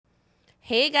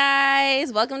Hey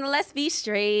guys, welcome to Let's Be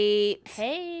Straight.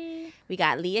 Hey. We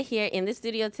got Leah here in the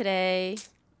studio today.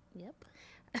 Yep.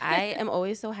 I am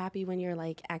always so happy when you're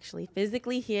like actually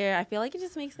physically here. I feel like it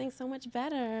just makes things so much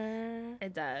better.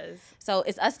 It does. So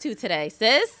it's us two today.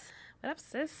 Sis, What up,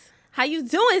 sis? how you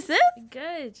doing, sis?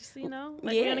 Good. Just, like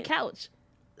Yeah. we're on the couch.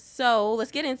 So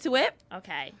let's get into it.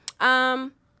 Okay.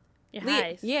 Your Leah,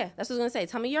 highs. yeah, that's what I was gonna say.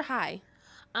 Tell me your high.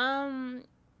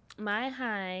 My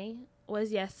high was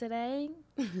yesterday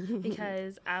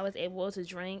because I was able to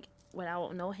drink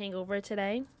without no hangover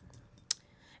today.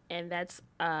 And that's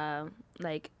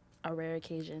like a rare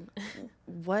occasion.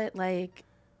 What, like,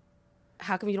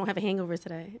 how come you don't have a hangover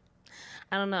today?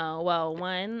 I don't know. Well,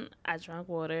 one, I drank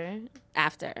water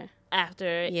After.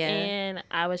 Yeah. and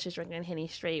I was just drinking Henny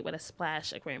straight with a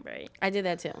splash of cranberry. I did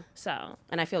that too. So,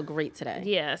 And I feel great today.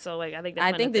 yeah, so like I think that's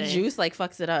I one think of the thing. juice like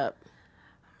fucks it up.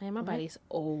 Man, my body's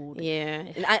old. Yeah.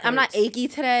 It And I'm not hurts. achy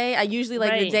today. I usually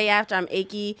like the Right. day after I'm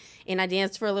achy and I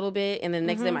danced for a little bit and the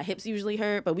next day my hips usually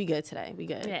hurt, but we good today. We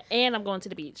good. Yeah, and I'm going to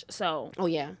the beach. So, Oh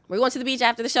yeah. We're going to the beach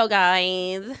after the show,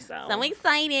 guys. So I'm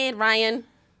excited. Ryan,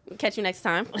 catch you next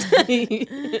time.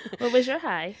 what was your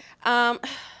high um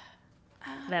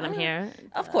that I'm here?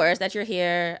 Of course, that you're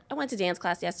here. I went to dance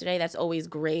class yesterday. That's always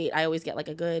great. I always get like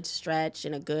a good stretch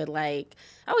and a good I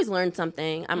always learn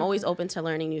something. I'm always open to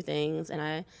learning new things, and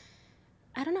I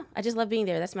don't know. I just love being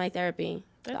there. That's my therapy.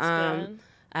 That's good.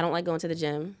 I don't like going to the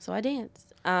gym, so I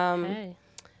dance. Hey.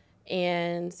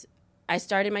 And I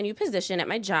started my new position at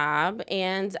my job,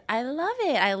 and I love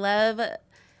it. I love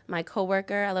my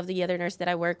coworker. I love the other nurse that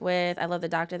I work with. I love the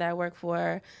doctor that I work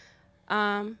for.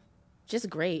 Just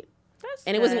great. That's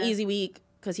And it was an good. easy week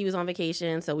because he was on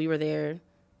vacation, so we were there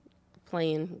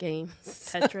playing games.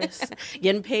 Tetris.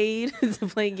 Getting paid to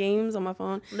play games on my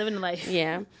phone. Living the life.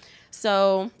 Yeah.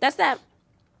 So that's that.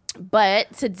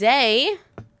 But today's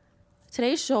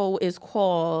show is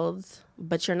called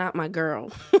But You're Not My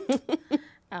Girl.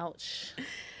 Ouch.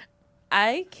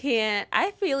 I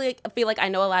feel like I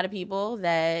know a lot of people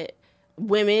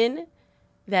women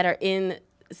that are in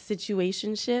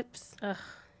situationships Ugh.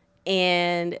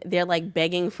 and they're like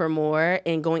begging for more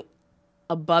and going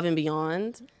above and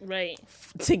beyond Right.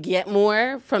 to get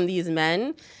more from these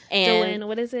men. And Doing,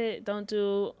 what is it? Don't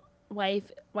do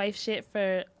wife shit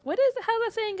for, what is it? How's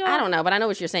that saying go? I don't know, but I know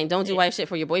what you're saying. Don't do wife shit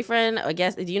for your boyfriend. I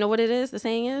guess, do you know what it is? The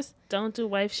saying is? Don't do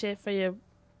wife shit for your,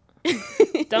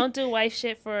 don't do wife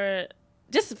shit for,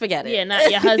 Just forget it. yeah, not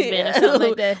your husband or something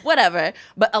like that. Whatever.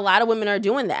 But a lot of women are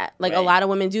doing that. Like a Right. lot of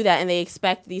women do that, and they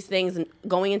expect these things,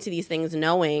 going into these things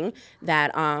knowing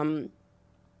that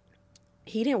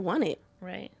he didn't want it.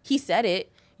 Right. He said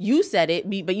it. You said it,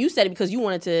 but you said it because you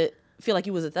wanted to feel like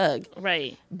you was a thug.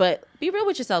 Right. But be real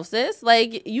with yourself, sis.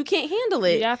 Like, you can't handle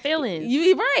it. You got feelings.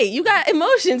 You right. You got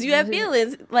emotions. You have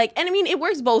feelings. Like, and I mean, it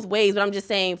works both ways. But I'm just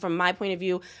saying, from my point of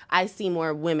view, I see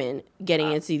more women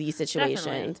getting into these situations.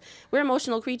 definitely. We're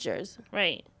emotional creatures,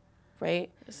 Right.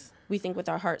 right? We think with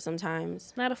our heart sometimes.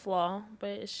 It's not a flaw, but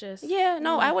it's just. Yeah,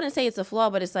 no, I wouldn't say it's a flaw,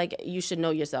 but it's like you should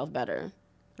know yourself better,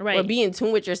 Right. or be in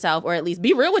tune with yourself, or at least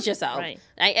be real with yourself. Right.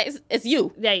 It's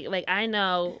you. Like I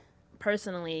know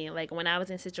personally, like when I was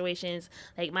in situations,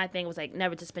 like my thing was like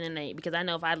never to spend the night because I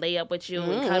know if I lay up with you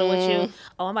and cuddle with you,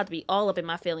 oh, I'm about to be all up in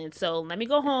my feelings. So let me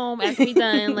go home after we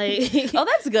done. Like, Oh,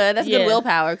 that's good. That's good Yeah.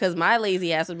 willpower. Because my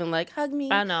lazy ass would have been like, hug me,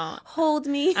 I know. hold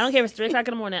me. I don't care if it's 3:00 in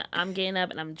the morning. I'm getting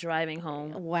up and I'm driving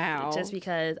home. Wow. Just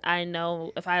because I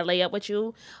know if I lay up with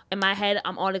you, in my head,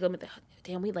 I'm already gonna be like,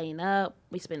 damn, we laying up.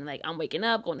 We spend like I'm waking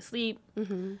up, going to sleep. I'm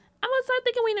gonna start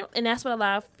thinking and that's what a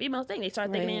lot of females think. They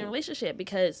start thinking in a Right. relationship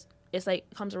because it's like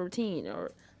comes a routine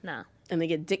or nah. And they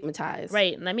get digmatized.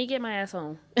 Right. Let me get my ass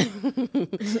home.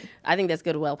 I think that's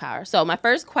good willpower. So my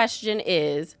first question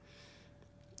is,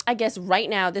 I guess right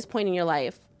now, at this point in your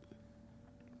life,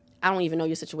 I don't even know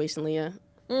your situation, Leah.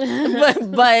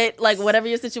 but like whatever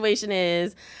your situation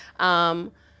is,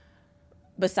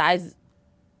 besides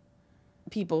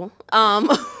people,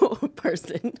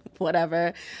 person,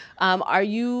 whatever, are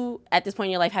you at this point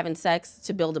in your life having sex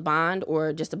to build a bond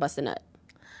or just to bust a nut?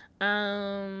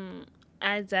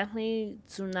 I definitely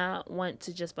do not want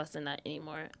to just bust a nut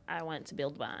anymore. I want to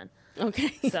build bond.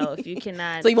 Okay. So if you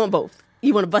cannot, So you want both.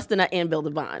 You want to bust a nut and build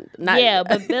a bond. Not, yeah,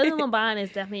 but building a bond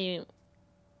is definitely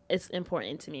it's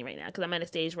important to me right now because I'm at a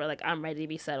stage where like I'm ready to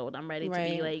be settled. I'm ready to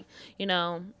Right. be like,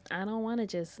 I don't want to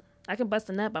just. I can bust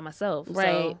a nut by myself.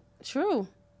 Right. So, True.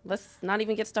 Let's not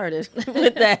even get started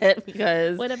with that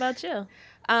because what about you?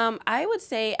 I would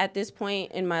say at this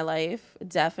point in my life,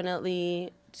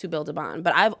 definitely to build a bond.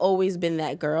 But I've always been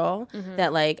that girl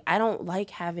that like I don't like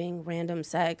having random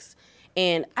sex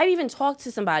And I've even talked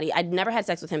to somebody, I'd never had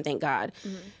sex with him, thank God,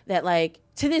 that like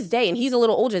to this day, and he's a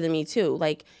little older than me too,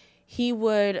 like he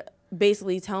would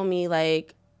basically tell me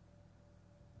like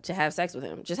to have sex with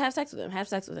him. Just have sex with him. Have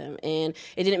sex with him. And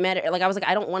it didn't matter. Like, I was like,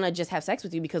 I don't want to just have sex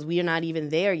with you because we are not even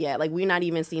there yet. Like, we're not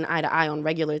even seeing eye to eye on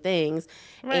regular things.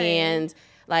 Right. And,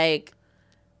 like,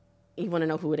 you want to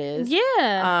know who it is?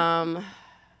 Yeah.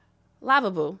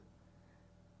 Lava Boo.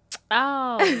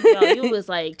 Oh, yo, you was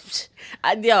like,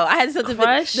 I had such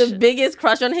the biggest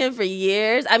crush on him for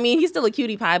years. I mean, he's still a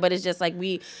cutie pie, but it's just like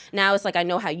now it's like I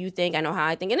know how you think, I know how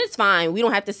I think, and it's fine. We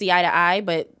don't have to see eye to eye,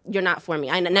 but you're not for me.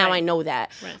 I know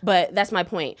that. Right. But that's my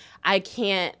point. I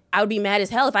would be mad as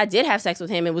hell if I did have sex with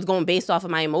him and was going based off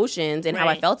of my emotions and how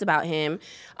I felt about him.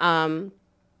 And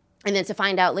then to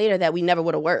find out later that we never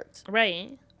would have worked.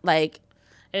 Right. Like,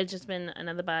 it's just been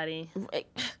another body.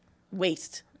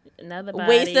 Waste. Another body.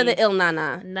 Waste of the ill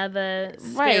nana. Another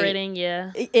spirit in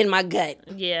you. In my gut.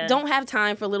 Yeah. Don't have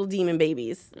time for little demon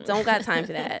babies. Don't got time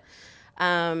for that.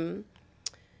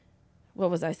 What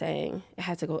was I saying? It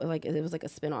had to go, like, it was like a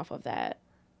spinoff of that.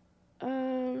 I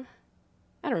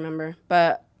don't remember.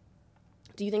 But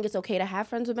do you think it's okay to have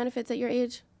friends with benefits at your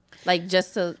age? Like,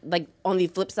 just to, like, on the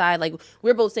flip side, like,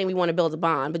 we're both saying we want to build a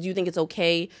bond, but do you think it's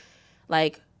okay,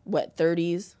 like, what,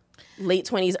 30s, late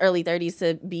 20s, early 30s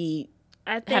to be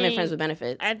having friends with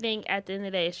benefits? I think at the end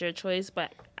of the day, it's your choice,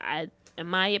 but in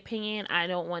my opinion, I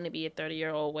don't want to be a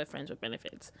 30-year-old with friends with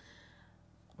benefits.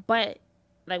 But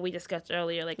like we discussed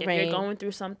earlier, like if you're going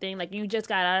through something, like you just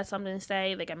got out of something to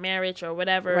say, like a marriage or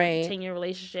whatever, 10-year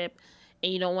relationship,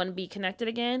 and you don't want to be connected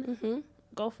again,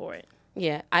 go for it.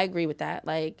 Yeah, I agree with that.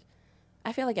 Like,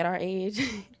 I feel like at our age,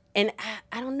 and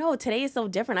I don't know, today is so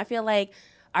different. I feel like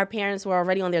our parents were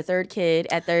already on their third kid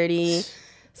at 30.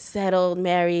 Settled,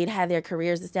 married, had their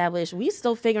careers established. We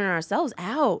still figuring ourselves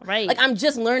out. Right. Like, I'm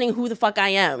just learning who the fuck I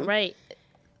am. Right.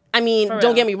 I mean,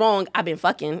 don't get me wrong. I've been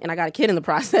fucking and I got a kid in the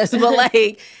process. But,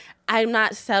 like, I'm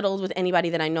not settled with anybody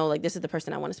that I know, like, this is the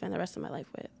person I want to spend the rest of my life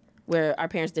with. Where our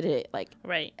parents did it, like,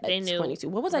 they knew. 22.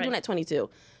 What was I doing at 22?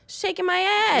 Shaking my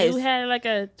ass. You had, like,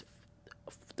 a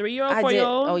 3-year-old,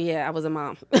 4-year-old? Oh, yeah. I was a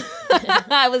mom.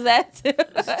 I was that, too.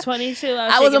 22.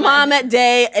 I was a mom at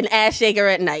day, an ass shaker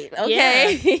at night.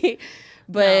 Okay? Yeah.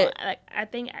 But no, I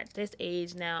think at this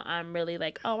age now, I'm really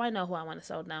like, oh, I know who I want to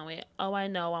settle down with. Oh, I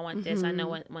know I want this. I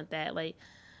know I want that. Like,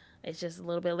 it's just a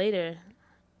little bit later.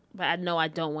 But I know I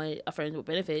don't want a friend with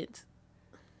benefits.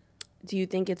 Do you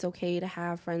think it's okay to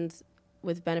have friends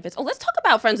with benefits? Oh, let's talk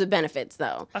about friends with benefits,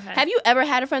 though. Okay. Have you ever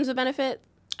had a friend with benefits?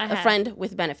 I have. A friend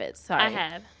with benefits. Sorry. I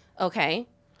have. Okay.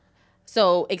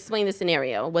 So explain the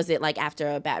scenario. Was it like after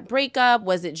a bad breakup?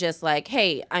 Was it just like,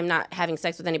 hey, I'm not having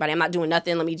sex with anybody. I'm not doing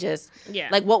nothing. Let me just. Yeah.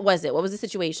 Like, what was it? What was the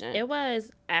situation? It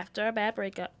was after a bad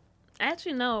breakup.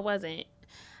 Actually, no, it wasn't.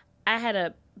 I had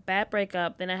a bad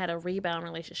breakup. Then I had a rebound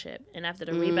relationship. And after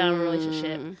the rebound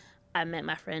relationship, I met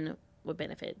my friend with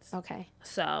benefits. Okay.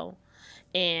 So,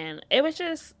 and it was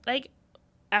just like,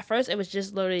 at first, it was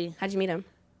just literally. How'd you meet him?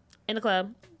 In the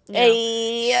club.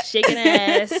 Hey. Shaking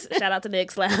ass. Shout out to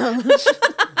Nick's Lounge.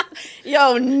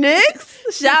 Yo,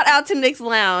 Nick's? Shout out to Nick's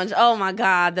Lounge. Oh my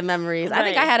God, the memories. Right. I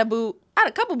think I had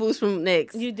a couple boosts from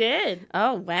Nick's. You did.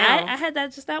 Oh wow. I had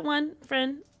that one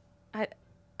friend. I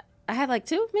had like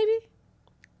 2, maybe?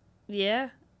 Yeah.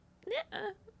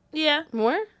 Yeah.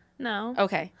 More? No.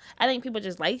 Okay. I think people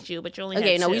just liked you, but you only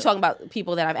okay, had 2. No, we talking about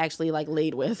people that I've actually like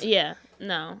laid with. Yeah.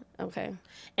 No. Okay.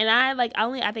 And I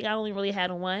think I only really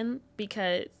had one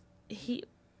because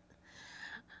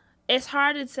it's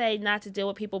hard to say not to deal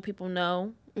with people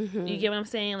know. Mm-hmm. You get what I'm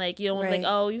saying? Like, you don't like,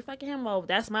 oh, you fucking him, well,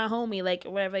 that's my homie, like,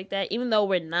 whatever like that. Even though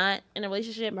we're not in a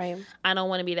relationship, I don't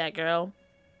want to be that girl.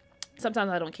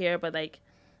 Sometimes I don't care, but like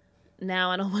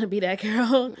now I don't want to be that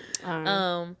girl.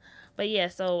 But yeah,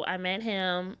 so I met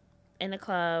him in the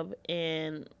club,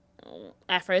 and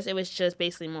at first it was just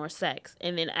basically more sex,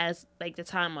 and then as like the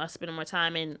time I was spending more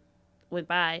time and went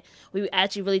by, we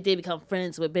actually really did become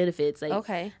friends with benefits. Like,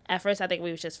 okay, at first I think we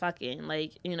was just fucking,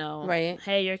 like, you know,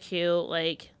 hey, you're cute,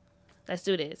 like, let's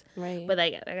do this, but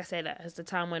like I said, as the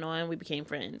time went on, we became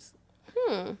friends.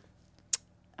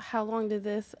 How long did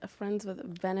this friends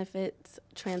with benefits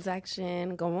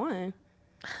transaction go on?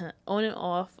 On and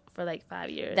off for like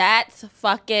 5 years. That's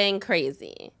fucking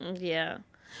crazy. Yeah.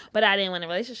 But I didn't want a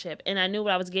relationship. And I knew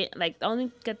what I was getting. Like, the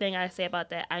only good thing I say about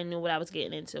that, I knew what I was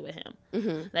getting into with him.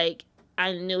 Mm-hmm. Like,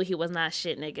 I knew he was not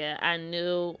shit, nigga. I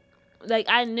knew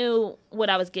what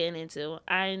I was getting into. So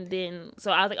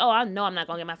I was like, oh, I know I'm not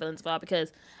going to get my feelings involved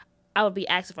because I would be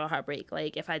asking for a heartbreak,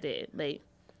 like, if I did. Like,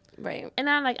 right.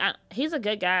 And he's a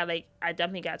good guy. Like, I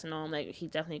definitely got to know him. Like, he's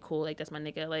definitely cool. Like, that's my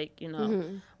nigga. Like, you know.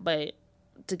 Mm-hmm. But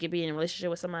to be in a relationship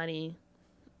with somebody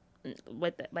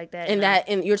with like that.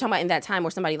 And you're talking about in that time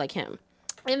or somebody like him.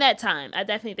 In that time, I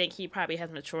definitely think he probably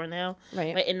has matured now.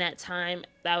 Right. But in that time,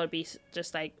 that would be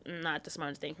just like not the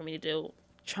smartest thing for me to do,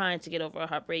 trying to get over a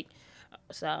heartbreak.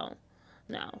 So,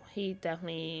 no, he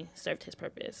definitely served his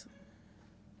purpose.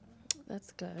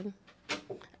 That's good.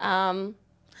 Have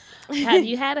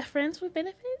you had a friends with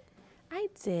benefits? I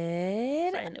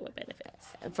did. Friend with benefits.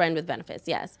 Friend with benefits,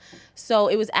 yes. So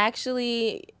it was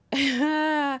actually,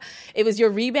 it was your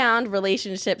rebound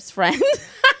relationships friend.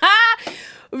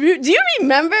 Do you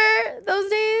remember those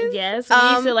days? Yes. We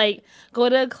used to like go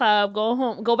to a club, go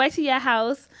home, go back to your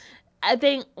house. I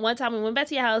think one time we went back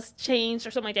to your house, changed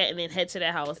or something like that, and then head to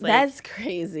their house. Like, that's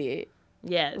crazy.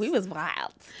 Yes. We was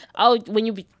wild. Oh, when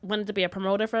you wanted to be a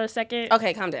promoter for a second?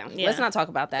 Okay, calm down. Yeah. Let's not talk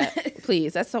about that.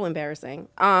 Please. That's so embarrassing.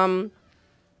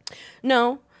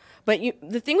 No. But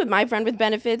the thing with my friend with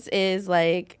benefits is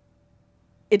like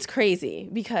it's crazy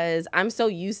because I'm so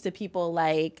used to people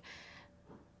like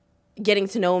getting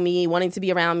to know me, wanting to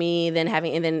be around me, and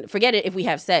then forget it if we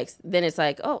have sex. Then it's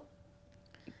like, oh,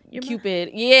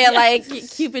 Cupid. Yeah, like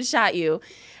Cupid shot you.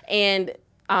 And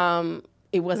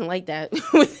it wasn't like that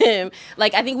with him.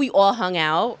 Like I think we all hung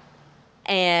out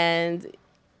and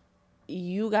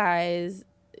you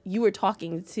were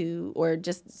talking to or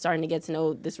just starting to get to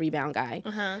know this rebound guy,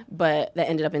 but that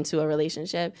ended up into a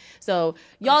relationship. So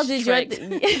y'all did your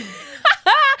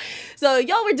so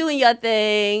y'all were doing your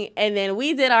thing, and then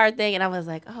we did our thing, and I was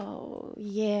like, oh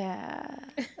yeah.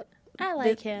 I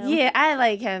like him. Yeah, I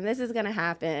like him. This is gonna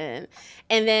happen.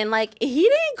 And then like he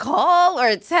didn't call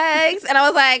or text, and I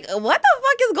was like, what the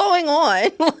fuck is going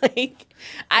on? Like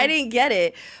I didn't get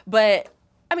it. But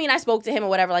I mean, I spoke to him or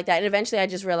whatever like that, and eventually I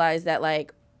just realized that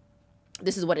like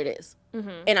this is what it is.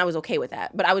 And I was okay with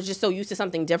that. But I was just so used to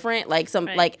something different, like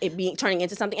like it being turning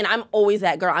into something. And I'm always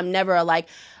that girl. I'm never a like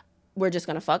we're just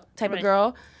gonna fuck type of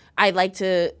girl. I like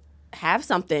to have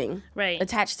something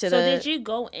attached to So did you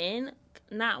go in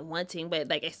not wanting, but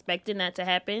like expecting that to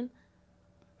happen?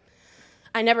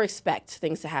 I never expect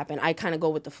things to happen. I kind of go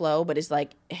with the flow, but it's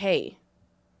like, hey,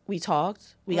 we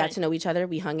talked, we got to know each other,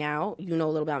 we hung out. You know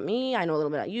a little about me, I know a little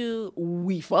bit about you.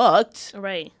 We fucked.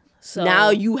 Right. So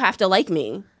now you have to like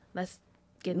me. Let's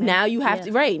get now you have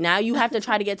to now you have to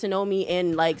try to get to know me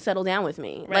and like settle down with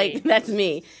me. Right. Like that's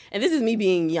me. And this is me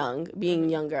being young, a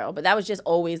young girl. But that was just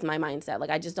always my mindset. Like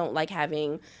I just don't like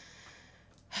having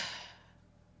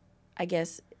I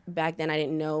guess back then I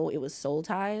didn't know it was soul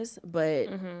ties, but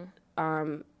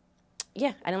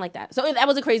yeah, I didn't like that. So that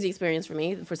was a crazy experience for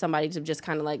me, for somebody to just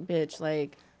kind of like, bitch,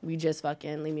 like we just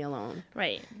fucking leave me alone.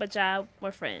 Right. But y'all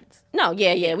were friends. No,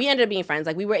 yeah. We ended up being friends.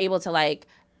 Like we were able to like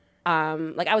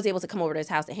I was able to come over to his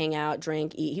house to hang out,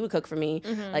 drink, eat. He would cook for me.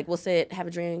 Like we'll sit, have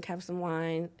a drink, have some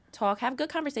wine, talk, have good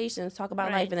conversations, talk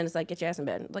about life, and then it's like, get your ass in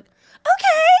bed. Like,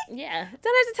 okay. Yeah.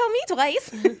 Don't have to tell me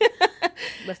twice.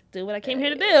 Let's do what I came here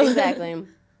to do. Exactly.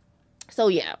 So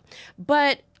yeah.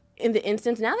 But in the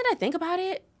instance, now that I think about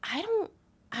it, I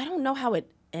don't know how it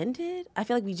ended. I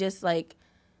feel like we just like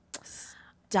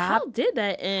stopped. How did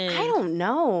that end? I don't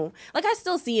know. Like I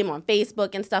still see him on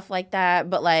Facebook and stuff like that,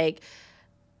 but like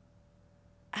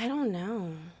I don't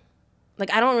know.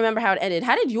 Like I don't remember how it ended.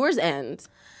 How did yours end?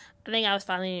 I think I was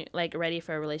finally like ready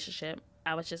for a relationship.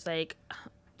 I was just like,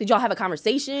 did y'all have a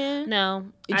conversation? No,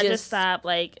 I just stopped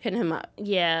like hitting him up.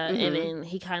 Yeah, and then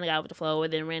he kind of got with the flow,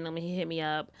 and then randomly he hit me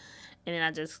up, and then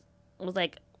I just was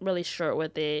like really short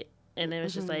with it, and then it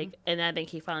was just like, and I think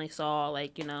he finally saw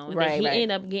like and then he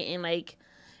ended up getting like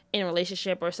in a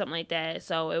relationship or something like that.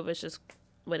 So it was just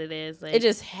what it is. Like, it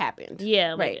just happened.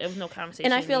 Yeah, like it was no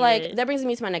conversation. And I feel like that brings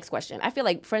me to my next question. I feel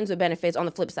like friends with benefits on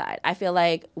the flip side. I feel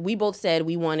like we both said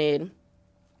we wanted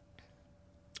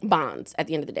bonds at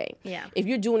the end of the day. Yeah. If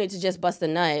you're doing it to just bust a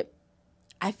nut,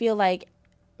 I feel like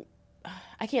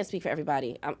I can't speak for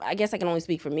everybody. I guess I can only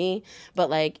speak for me, but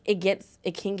like it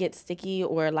can get sticky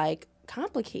or like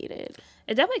complicated.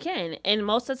 It definitely can. And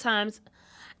most of the times,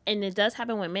 and it does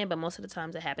happen with men, but most of the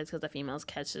times it happens because the females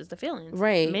catches the feelings.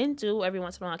 Right. Men do every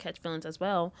once in a while catch feelings as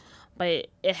well, but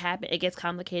it gets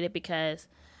complicated because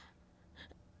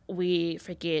we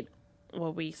forget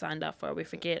what we signed up for. We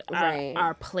forget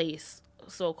our place,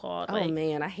 so called. Oh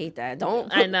man, I hate that.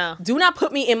 I know. Do not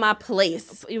put me in my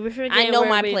place. We forget I know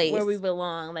my place, where we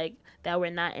belong. Like that, we're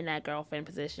not in that girlfriend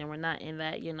position. We're not in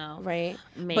that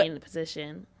main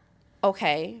position.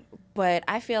 Okay, but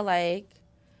I feel like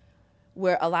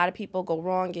where a lot of people go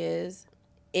wrong is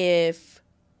if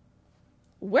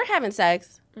we're having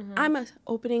sex, I'm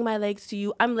opening my legs to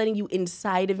you. I'm letting you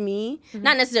inside of me.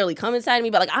 Not necessarily come inside of me,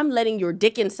 but like I'm letting your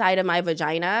dick inside of my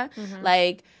vagina.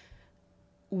 Like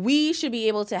we should be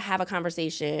able to have a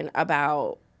conversation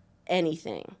about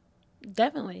anything.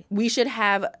 Definitely. We should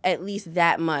have at least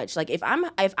that much. Like if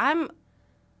I'm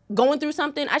going through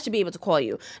something, I should be able to call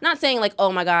you. Not saying like,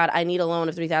 oh my God, I need a loan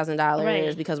of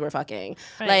 $3,000 because we're fucking.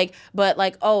 Right. Like, but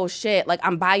like, oh shit, like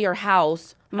I'm by your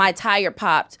house, my tire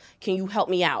popped. Can you help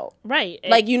me out? Right.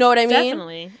 Like, you know what I mean?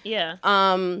 Definitely. Yeah.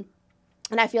 And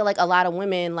I feel like a lot of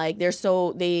women, like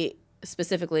they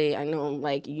specifically, I know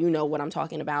like you know what I'm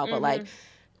talking about, but like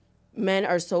men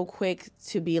are so quick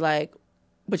to be like,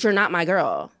 but you're not my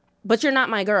girl. But you're not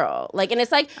my girl. Like, and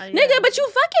it's like, nigga, but you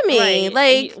fucking me. Right.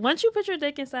 Like, once you put your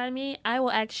dick inside me, I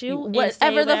will ask you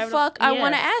whatever the fuck I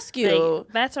want to ask you. Like,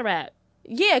 that's a wrap.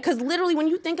 Yeah, because literally when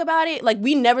you think about it, like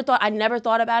I never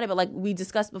thought about it, but like we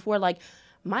discussed before, like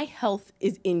my health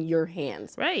is in your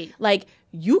hands. Right. Like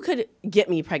you could get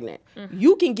me pregnant.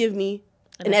 You can give me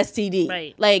an STD.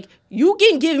 Right. Like you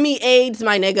can give me AIDS,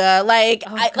 my nigga. Like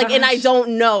and I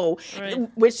don't know.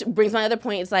 Right. Which brings my other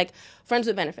point. It's like friends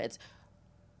with benefits.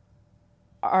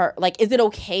 Are like, is it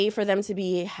okay for them to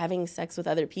be having sex with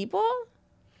other people?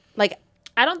 Like,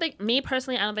 I don't think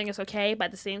it's okay, but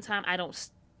at the same time, I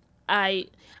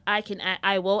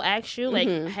will ask you, like,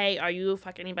 hey, are you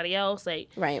fucking anybody else? Like,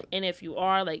 right. And if you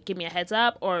are, like, give me a heads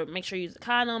up or make sure you use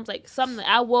condoms, like something.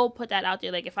 I will put that out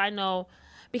there. Like, if I know,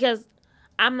 because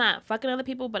I'm not fucking other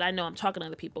people, but I know I'm talking to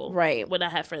other people. Right. When I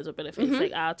have friends with benefits.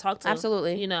 Like, I'll talk to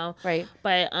absolutely. You know. Right.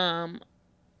 But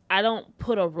I don't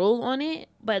put a rule on it,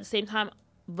 but at the same time,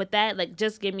 with that, like,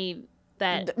 just give me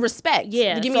that respect.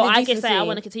 Yeah, give me so the I decency. can say I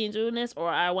want to continue doing this or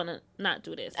I want to not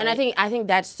do this. And like, I think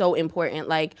that's so important.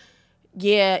 Like,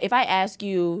 yeah, if I ask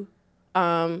you,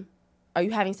 are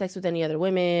you having sex with any other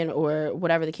women or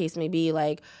whatever the case may be,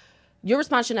 like, your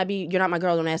response should not be, you're not my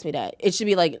girl, don't ask me that. It should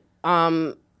be like,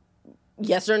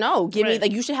 yes or no. Give me,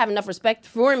 like, you should have enough respect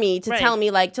for me to tell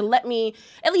me, like, to let me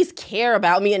at least care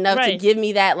about me enough to give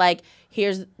me that, like,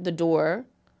 here's the door.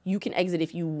 You can exit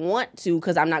if you want to,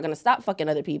 because I'm not going to stop fucking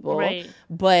other people. Right.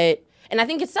 But, and I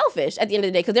think it's selfish at the end of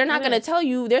the day, because they're not going to tell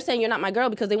you, they're saying you're not my girl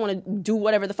because they want to do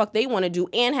whatever the fuck they want to do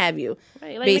and have you.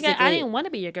 Right. Like, basically, I didn't want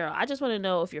to be your girl. I just want to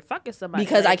know if you're fucking somebody.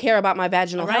 Because I care about my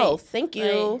vaginal health. Thank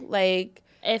you. Like,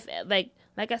 if, like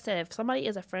I said, if somebody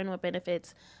is a friend with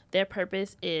benefits, their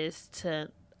purpose is to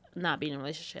not be in a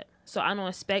relationship. So I don't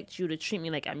expect you to treat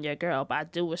me like I'm your girl, but I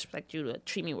do expect you to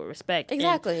treat me with respect.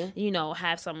 Exactly. And, you know,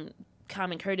 have some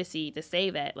common courtesy to say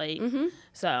that, like,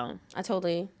 so I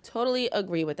totally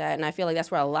agree with that, and I feel like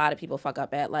that's where a lot of people fuck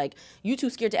up at. Like, you too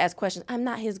scared to ask questions. I'm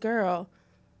not his girl.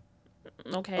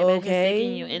 Okay.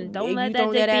 You. And don't let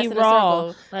that dick be raw.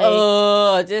 Like,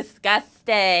 oh, disgusting.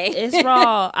 It's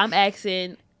raw. I'm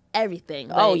asking everything.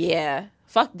 Like, oh yeah,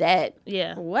 fuck that.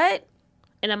 Yeah. What?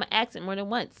 And I'm gonna ask it more than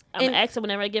once. I'm gonna ask it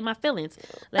whenever I get my feelings.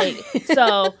 Like,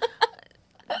 so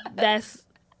that's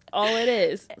all it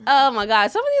is. Oh my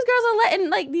God. Some of these girls are letting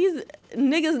like these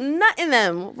niggas nut in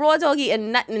them. Raw doggy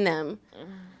and nut in them.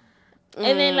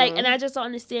 And then like, and I just don't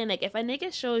understand, like, if a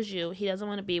nigga shows you he doesn't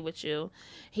want to be with you,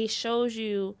 he shows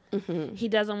you he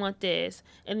doesn't want this,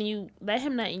 and then you let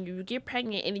him nut and you get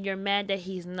pregnant and then you're mad that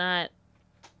he's not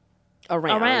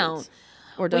around.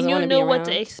 Or doesn't when you know what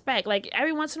to expect. Like,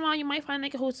 every once in a while you might find a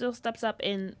nigga who still steps up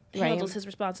and handles his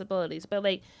responsibilities. But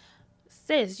like,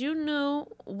 sis, you knew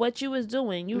what you was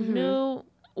doing. You knew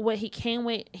what he came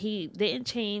with. He didn't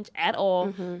change at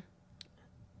all.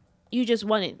 You just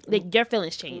wanted, like, your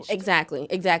feelings changed. Exactly.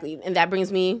 And that brings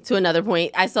me to another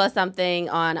point. I saw something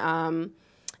on,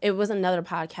 it was another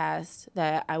podcast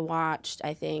that I watched,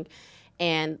 I think,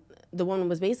 and the woman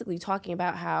was basically talking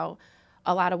about how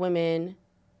a lot of women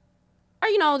are,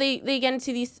 you know, they get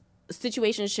into these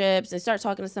situationships and start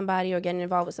talking to somebody or getting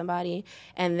involved with somebody,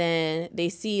 and then they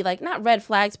see, like, not red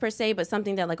flags per se, but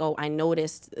something that, like, oh, I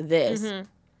noticed this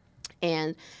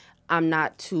and I'm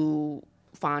not too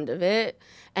fond of it,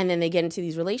 and then they get into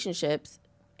these relationships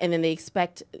and then they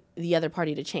expect the other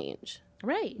party to change,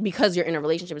 right? Because you're in a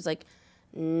relationship. It's like,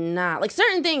 nah, like,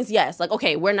 certain things, yes, like,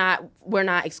 okay, we're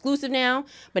not exclusive now,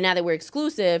 but now that we're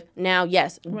exclusive, now,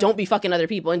 yes, don't be fucking other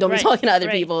people and don't be talking to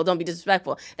other people, don't be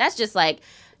disrespectful. That's just like,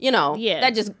 you know,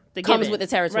 that just comes with the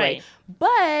territory.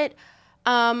 But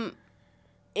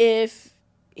if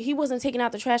he wasn't taking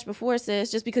out the trash before, sis,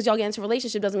 just because y'all get into a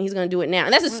relationship doesn't mean he's gonna do it now.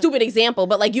 And that's a stupid example,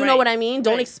 but, like, you know what I mean?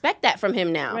 Don't expect that from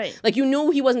him now. Like, you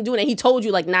knew he wasn't doing it. He told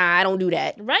you, like, nah, I don't do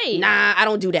that. Nah, I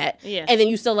don't do that. And then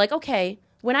you still like, okay,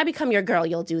 when I become your girl,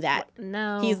 you'll do that.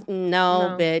 No.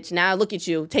 No, bitch. Now look at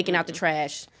you taking out the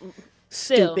trash.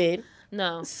 Still, Stupid.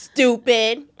 No.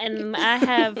 Stupid. And I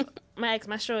have my ex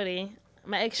shorty.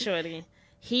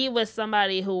 he was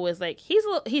somebody who was like,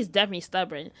 he's definitely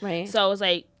stubborn. Right. So it was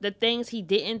like the things he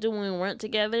didn't do when we weren't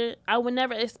together, I would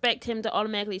never expect him to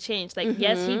automatically change. Like,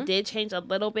 yes, he did change a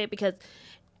little bit because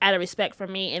out of respect for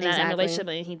me and not in a relationship,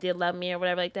 and he did love me or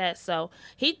whatever like that. So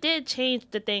he did change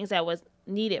the things that was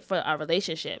needed for our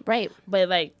relationship. Right. But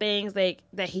like things like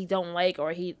that he don't like,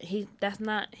 or he's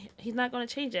not going to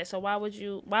change that. So why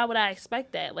would I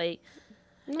expect that? Like,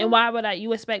 and why would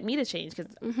you expect me to change?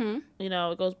 Because, you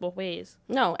know, it goes both ways.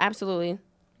 No, absolutely.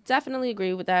 Definitely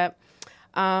agree with that.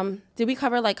 Did we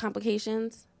cover, like,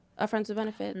 complications of friends with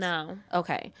benefits? No.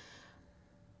 Okay.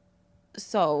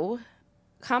 So,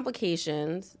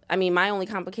 complications. I mean, my only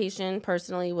complication,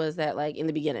 personally, was that, like, in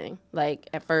the beginning. Like,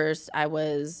 at first, I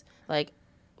was like,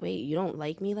 wait, you don't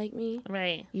like me?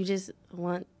 Right. You just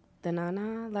want the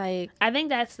nana? Like... I think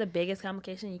that's the biggest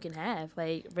complication you can have.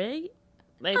 Like, really?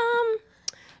 Like...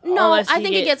 No, I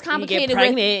think it gets complicated you get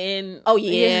pregnant with. Oh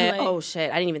yeah. like, oh shit.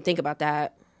 I didn't even think about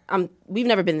that. We've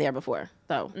never been there before,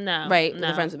 though. No. Right. No, with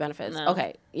the friends with benefits. No.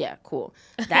 Okay. Yeah. Cool.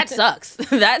 That sucks.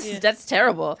 That's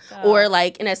terrible. Or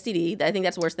like an STD. I think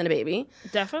that's worse than a baby.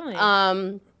 Definitely.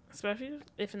 Especially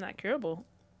if it's not curable.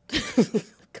 God,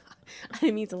 I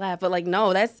didn't mean to laugh, but like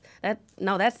no, that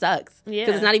sucks. Yeah.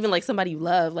 Because it's not even like somebody you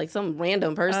love, like some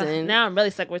random person. Now I'm really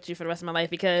stuck with you for the rest of my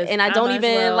life because I don't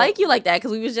even like you like that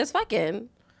because we was just fucking.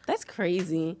 That's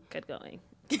crazy. Good going.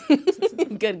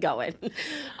 Good going.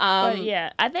 But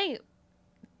yeah, I think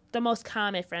the most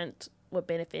common friend with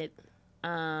benefit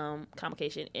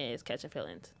complication is catching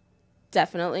feelings.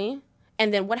 Definitely.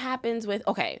 And then what happens with,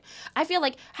 okay, I feel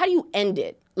like, how do you end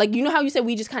it? Like, you know how you said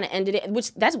we just kind of ended it,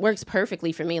 which that works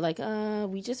perfectly for me. Like,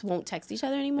 we just won't text each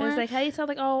other anymore. And it's like, how you tell,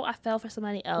 like, oh, I fell for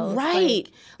somebody else. Right.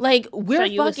 Like we're so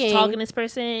you fucking. was talking to this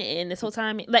person and this whole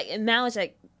time, like, and now it's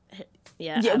like,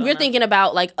 yeah, we're thinking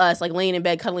about like us, like laying in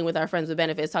bed, cuddling with our friends with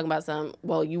benefits, talking about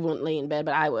well, you wouldn't lay in bed,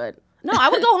 but I would. No, I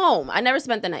would go home. I never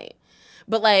spent the night.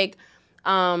 But like,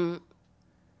 so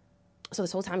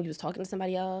this whole time you was talking to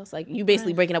somebody else, like you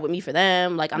basically breaking up with me for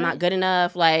them, like I'm not good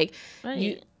enough, like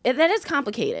that is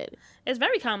complicated. It's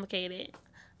very complicated.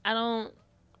 I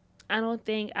don't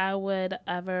think I would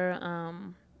ever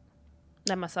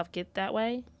let myself get that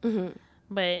way. Mm-hmm.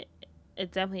 But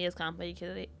it definitely is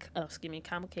complicated.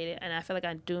 Complicated. And I feel like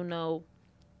I do know.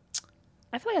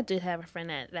 I feel like I did have a friend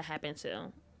that happened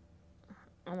to.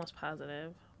 Almost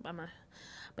positive.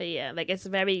 But yeah, like it's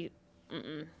very.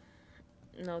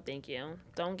 No, thank you.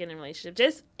 Don't get in a relationship.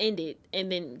 Just end it and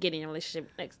then get in a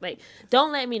relationship next. Like,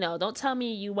 don't let me know. Don't tell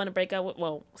me you want to break up.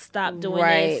 Stop doing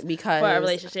this because for a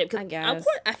relationship. I guess. Of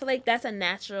course, I feel like that's a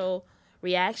natural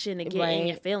reaction to get in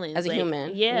your feelings as a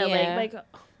human. Yeah, like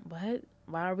what?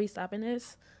 Why are we stopping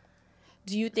this?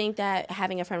 Do you think that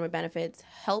having a friend with benefits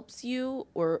helps you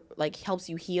or like helps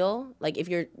you heal? Like if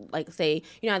you're like say,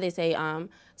 you know how they say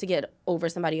to get over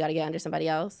somebody you got to get under somebody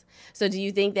else. So do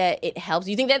you think that it helps?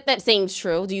 Do you think that saying's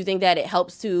true? Do you think that it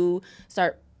helps to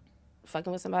start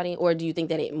fucking with somebody, or do you think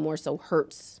that it more so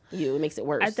hurts you? It makes it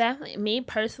worse. Me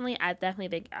personally, I definitely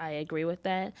think I agree with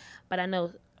that. But I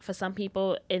know for some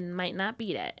people it might not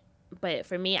be that. But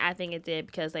for me, I think it did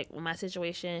because, like, with my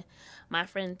situation, my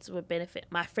friend with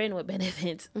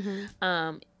benefits,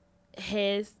 mm-hmm.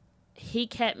 He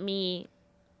kept me,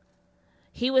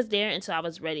 he was there until I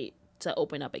was ready to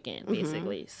open up again,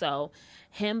 basically. Mm-hmm. So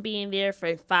him being there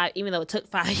for even though it took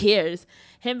 5 years,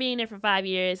 him being there for 5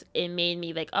 years, it made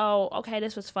me like, oh, okay,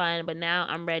 this was fun, but now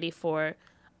I'm ready for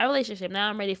a relationship. Now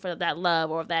I'm ready for that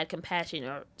love or that compassion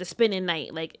or to spend a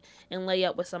night, like, and lay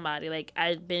up with somebody. Like,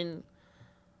 I've been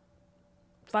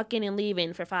fucking and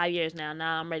leaving for 5 years now.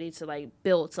 Now I'm ready to like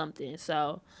build something.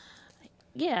 So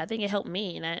yeah, I think it helped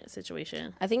me in that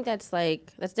situation. I think that's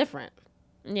different.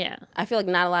 Yeah. I feel like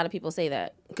not a lot of people say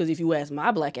that because if you ask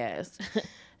my black ass,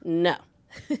 no.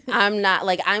 I'm not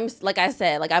like I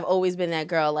said, like I've always been that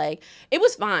girl. Like it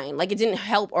was fine. Like it didn't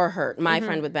help or hurt my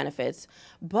friend with benefits.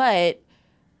 But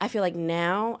I feel like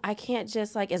now I can't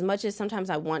just like as much as sometimes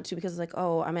I want to because it's like,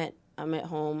 oh, I'm at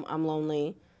home, I'm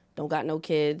lonely, don't got no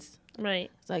kids.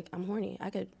 Right. It's like I'm horny. I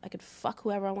could fuck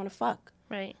whoever I want to fuck.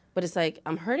 Right. But it's like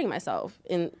I'm hurting myself.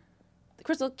 And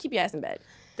Crystal, keep your ass in bed.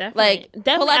 Definitely. Like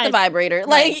pull out the vibrator.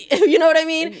 Right. Like you know what I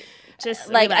mean? Just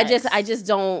like relax. I just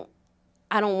don't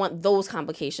want those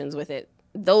complications with it.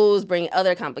 Those bring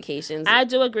other complications. I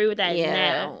do agree with that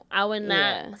now. I would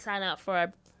not sign up for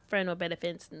a friend with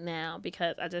benefits now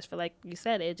because I just feel like you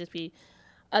said it'd just be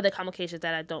other complications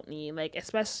that I don't need. Like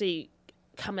especially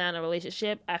coming out of a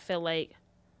relationship, I feel like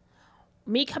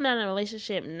me coming out of a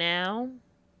relationship now,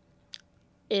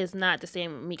 is not the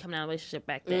same with me coming out of a relationship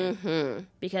back then.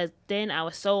 Because then I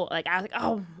was so, like, I was like,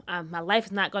 oh, my life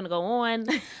is not going to go on.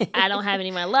 I don't have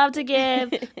any more love to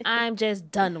give. I'm just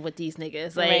done with these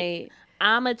niggas. Like,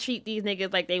 I'm going to treat these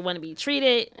niggas like they want to be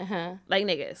treated like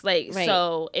niggas. Like,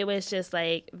 so it was just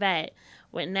like that.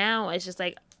 But now it's just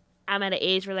like, I'm at an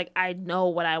age where, like, I know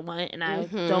what I want and I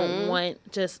don't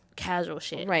want just casual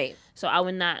shit. Right. So I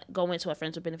would not go into a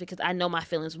friends with benefit because I know my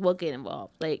feelings will get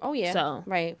involved. Like, oh, yeah. So.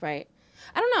 Right.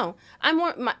 I don't know. I'm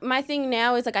more, my thing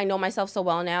now is, like, I know myself so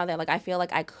well now that, like, I feel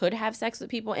like I could have sex with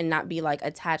people and not be, like,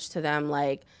 attached to them,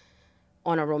 like,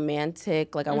 on a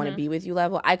romantic, like, I want to be with you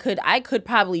level. I could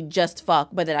probably just fuck,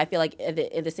 but then I feel like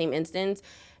in the same instance,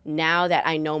 now that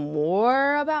I know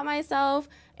more about myself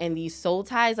and these soul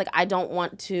ties, like, I don't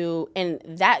want to, and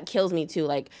that kills me too.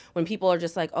 Like, when people are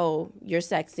just like, oh, you're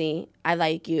sexy, I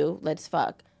like you, let's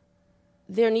fuck.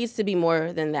 There needs to be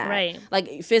more than that. Right.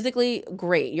 Like, physically,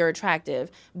 great, you're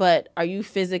attractive, but are you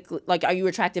physically, like, are you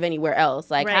attractive anywhere else?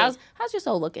 Like, how's your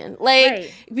soul looking?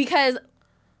 Like, because,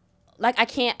 like, I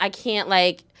can't,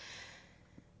 like,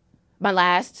 my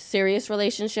last serious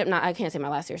relationship, my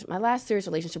last serious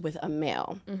relationship with a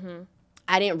male.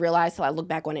 I didn't realize till I look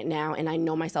back on it now and I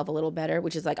know myself a little better,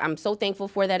 which is, like, I'm so thankful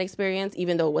for that experience,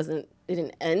 even though it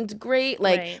didn't end great.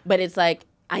 Like, but it's like,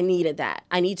 I needed that.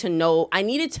 I needed to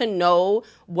know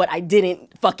what I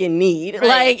didn't fucking need.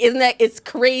 Like, it's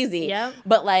crazy. Yeah.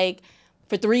 But, like,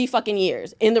 for 3 fucking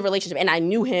years in the relationship, and I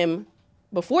knew him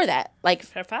before that, like,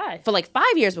 for 5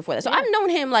 years before that. So I've known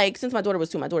him, like, since my daughter was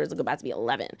 2. My daughter's about to be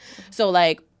 11. So,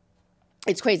 like,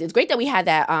 it's crazy. It's great that we had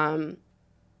that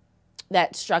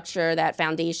that structure, that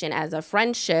foundation as a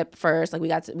friendship first. Like,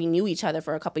 we knew each other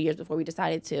for a couple years before we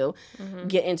decided to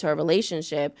get into a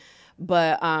relationship.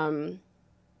 But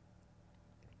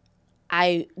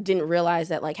I didn't realize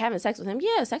that, like, having sex with him,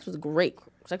 sex was great.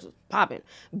 Sex was popping.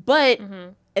 But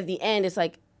at the end, it's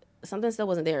like, something still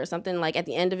wasn't there. Something, like, at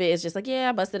the end of it, it's just like,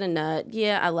 I busted a nut.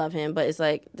 Yeah, I love him. But it's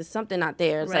like, there's something not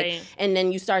there. It's like, and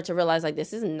then you start to realize, like,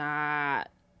 this is not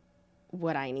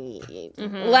what I need.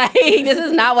 Like, this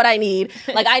is not what I need.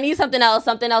 Like, I need something else.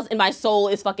 Something else in my soul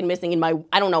is fucking missing in my,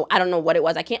 I don't know what it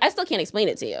was. I still can't explain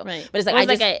it to you. Right. But it's like,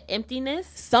 like an emptiness?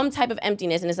 Some type of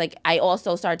emptiness. And it's like, I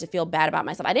also started to feel bad about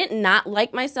myself. I did not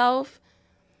like myself,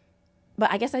 but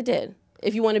I guess I did.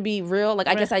 If you want to be real, like,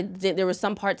 I guess I did. There were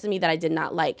some parts of me that I did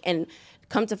not like. And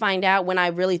come to find out, when I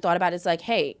really thought about it, it's like,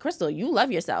 hey, Crystal, you love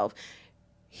yourself.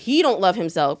 He don't love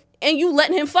himself. And you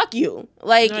letting him fuck you.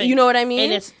 Like, you know what I mean?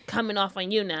 And it's coming off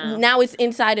on you now. Now it's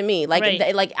inside of me. Like,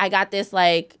 like, I got this,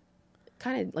 like,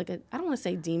 kind of like I don't want to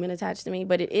say demon attached to me,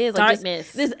 but it is. Like,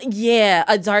 darkness.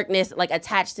 A darkness, like,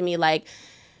 attached to me. Like,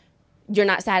 you're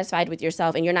not satisfied with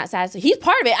yourself and you're not satisfied. He's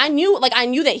part of it. I knew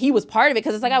that he was part of it,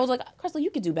 because it's like, I was like, Crystal,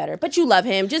 you could do better. But you love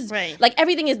him. Just, like,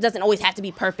 everything doesn't always have to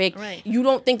be perfect. Right. You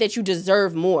don't think that you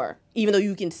deserve more, even though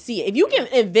you can see it. If you can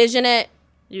envision it,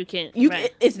 you can.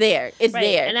 It's there. It's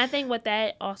there. And I think with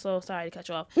that also, sorry to cut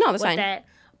you off. No, that's fine. That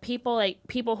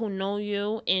people who know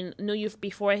you and knew you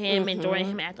before him and during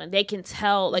him acting, they can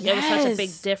tell, like, there was such a big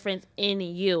difference in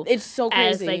you. It's so crazy.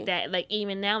 As, like, that, like,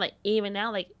 even now,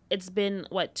 it's been,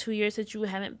 what, 2 years since you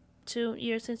haven't, 2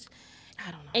 years since?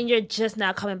 I don't know. And you're just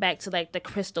now coming back to, like, the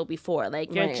Crystal before.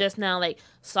 Like, you're just now, like,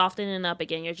 softening up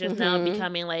again. You're just now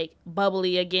becoming, like,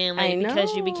 bubbly again. Like,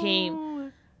 because you became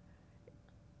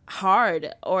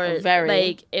hard, or very,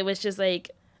 like, it was just like,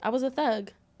 I was a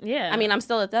thug. Yeah. I mean, I'm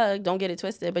still a thug. Don't get it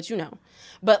twisted, but you know.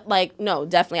 But, like, no,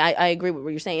 definitely, I agree with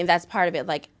what you're saying. And that's part of it.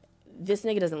 Like, this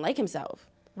nigga doesn't like himself.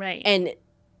 Right. And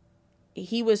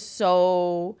he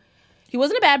wasn't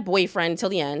a bad boyfriend till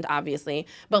the end, obviously.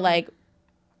 But, like,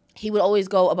 he would always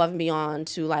go above and beyond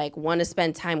to, like, want to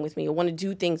spend time with me, or want to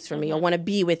do things for me, or want to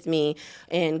be with me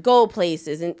and go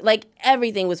places. And, like,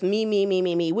 everything was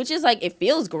me, which is, like, it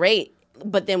feels great.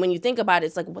 But then when you think about it,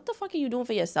 it's like, what the fuck are you doing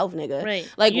for yourself, nigga? Right.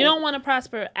 Like, you don't want to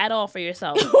prosper at all for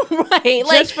yourself. Right.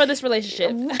 Like, just for this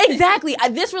relationship. Exactly.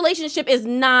 This relationship is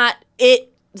not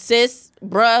it, sis,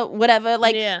 bruh, whatever.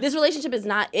 Like, this relationship is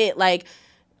not it. Like,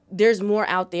 there's more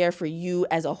out there for you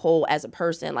as a whole, as a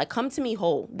person. Like, come to me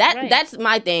whole. That's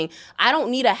my thing. I don't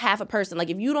need a half a person.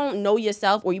 Like, if you don't know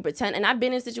yourself, or you pretend, and I've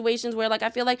been in situations where, like, I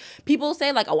feel like people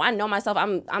say, like, oh, I know myself,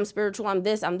 I'm spiritual, I'm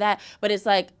this, I'm that. But it's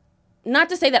like, not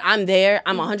to say that I'm there,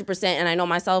 I'm 100% and I know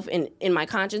myself in my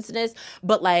consciousness,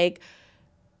 but, like,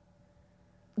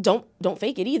 don't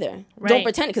fake it either. Right. Don't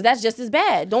pretend, because that's just as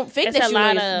bad. Don't fake that you know.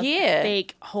 There's a lot of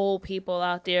fake whole people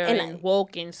out there, and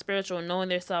woke and spiritual, knowing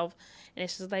their self, and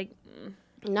it's just like,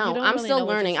 No, don't I'm really still know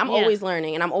what learning. you're- I'm always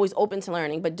learning, and I'm always open to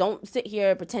learning. But don't sit here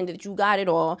and pretend that you got it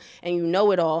all and you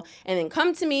know it all, and then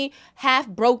come to me half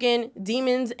broken,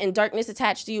 demons and darkness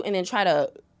attached to you, and then try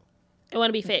to They want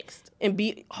to be fixed. and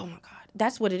be. Oh my God,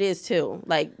 that's what it is too.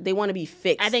 Like they want to be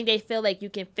fixed. I think they feel like you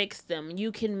can fix them.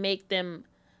 You can make them.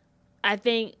 I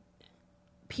think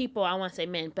people, I want to say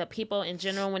men, but people in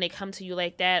general, when they come to you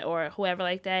like that or whoever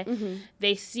like that,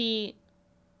 they see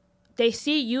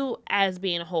you as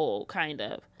being whole, kind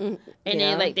of, and yeah.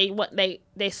 then like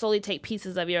they slowly take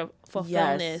pieces of your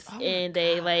fulfillment, Oh my and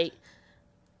they like.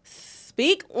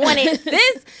 Speak when it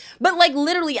sis. But like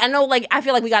literally, I know like I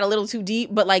feel like we got a little too deep,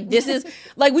 but like this is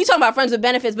like we talking about friends with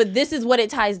benefits, but this is what it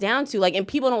ties down to. Like, and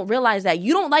people don't realize that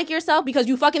you don't like yourself because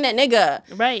you fucking that nigga.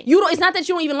 Right. You don't. It's not that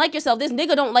you don't even like yourself. This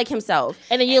nigga don't like himself.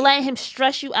 And then you letting him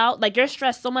stress you out. Like, you're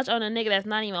stressed so much on a nigga that's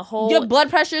not even whole. Your blood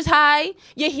pressure's high.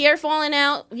 Your hair falling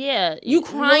out. Yeah. You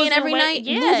crying losing every weight. night.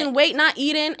 Yeah. Losing weight, not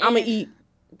eating. I'ma eat.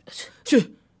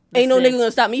 Ain't no Listen. nigga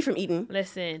gonna stop me from eating.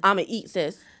 Listen. I'ma eat,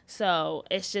 sis. So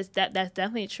it's just that's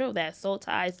definitely true. That soul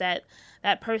ties, that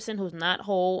person who's not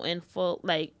whole and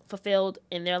fulfilled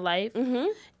in their life, and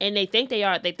they think they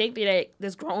are. They think they're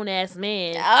this grown ass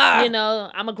man. Ah. You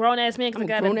know, I'm a grown ass man because I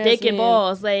got a grown-ass dick and man.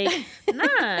 balls. Like,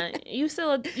 nah, you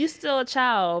still a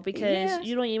child because Yeah.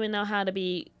 you don't even know how to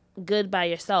be good by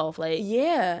yourself. Like,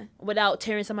 Yeah. without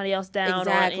tearing somebody else down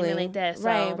or anything like that.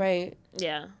 So, Right.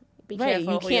 yeah. Be Right,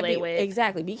 careful who you lay with.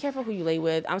 Exactly. Be careful who you lay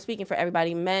with. I'm speaking for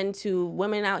everybody, men to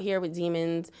women out here with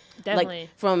demons. Definitely. Like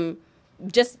from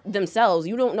just themselves.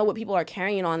 You don't know what people are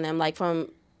carrying on them, like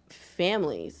from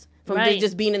families. From Right.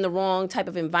 just being in the wrong type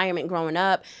of environment growing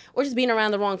up, or just being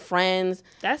around the wrong friends,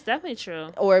 That's definitely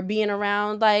true. or being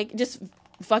around like just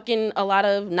fucking a lot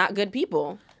of not good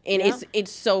people. And Yeah.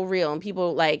 it's so real, and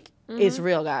people like it's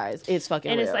real, guys. It's fucking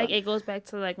And real. it's like, it goes back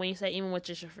to like when you say even with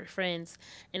just your friends,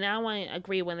 and I want to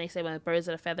agree when they say when birds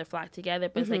of a feather flock together,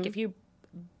 but it's like if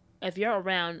you're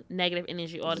around negative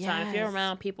energy all the time, if you're Yes.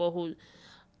 around people who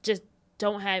just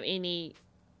don't have any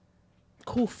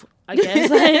coof, I guess,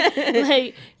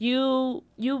 like you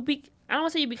be, I don't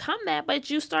want to say you become that, but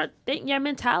you start thinking your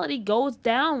mentality goes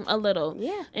down a little.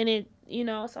 Yeah. And it,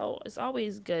 so it's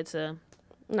always good to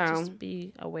no, just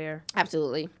be aware.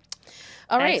 absolutely.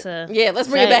 All Back right. to Yeah, let's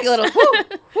bring it back a little.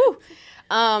 sex. Whew,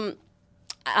 whew.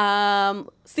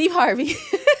 Steve Harvey.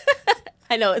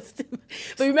 I know it's stupid.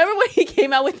 But remember when he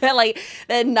came out with that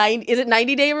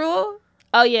 90-day rule?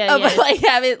 Oh yeah, About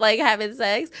yeah. having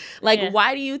sex? Like, Yeah.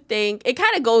 why do you think it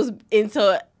kind of goes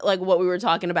into like what we were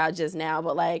talking about just now,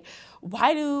 but like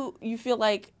why do you feel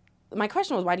like, my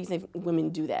question was, why do you think women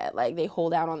do that? Like, they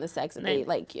hold out on the sex and they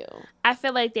like you. I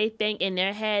feel like they think in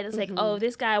their head, it's like, oh,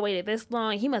 this guy waited this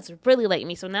long. He must really like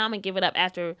me. So now I'm going to give it up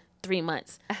after 3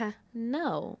 months. Uh-huh.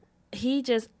 No. He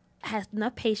just has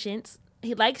enough patience.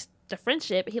 He likes the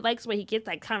friendship. He likes where he gets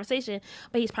like conversation,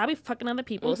 but he's probably fucking other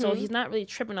people. So he's not really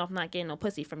tripping off not getting no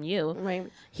pussy from you. Right.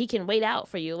 He can wait out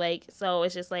for you. Like, so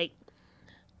it's just like,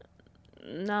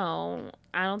 no,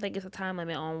 I don't think it's a time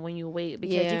limit on when you wait,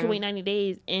 because you Yeah. can wait 90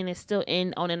 days and it's still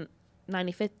in on the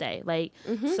 95th day. Like,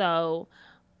 so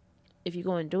if you're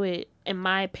going to do it, in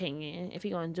my opinion, if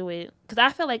you're going to do it, because I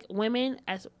feel like women,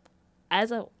 as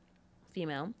a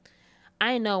female,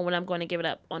 I know when I'm going to give it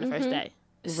up on the first day.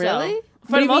 So, Really?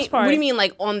 for the most part. What do you mean,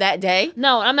 like on that day?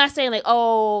 No, I'm not saying like,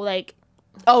 oh, like,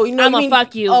 Oh, you know, I'ma you mean,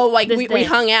 fuck you Oh, like this we day.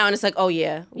 hung out and it's like, oh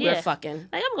yeah, we're Yeah. fucking.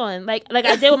 like I'm going, like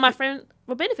I did with my friend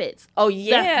with benefits. Oh The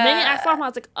yeah. minute I saw him, I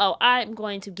was like, oh, I'm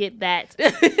going to get that.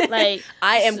 Like,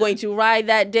 I am going to ride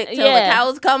that dick till Yeah. the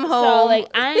cows come home. so like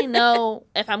I know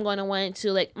if I'm going to want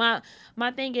to, like,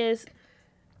 my thing is,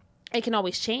 it can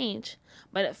always change,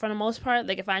 but for the most part,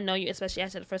 like if I know you, especially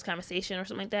after the first conversation or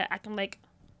something like that, I can like,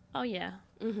 oh yeah.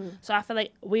 So I feel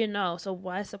like we know. So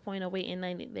what's the point of waiting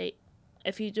 90 days?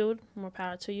 If you do, more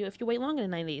power to you. If you wait longer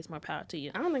than 90 days, more power to you.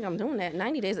 I don't think I'm doing that.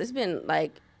 90 days. It's been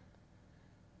like,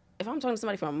 if I'm talking to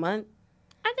somebody for a month,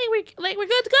 I think we're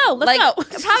good to go. Let's like go.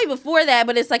 probably before that,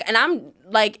 but it's like, and I'm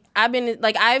like, I've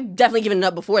definitely given it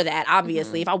up before that.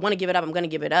 Obviously, if I want to give it up, I'm gonna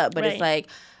give it up. But it's Right.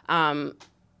 like,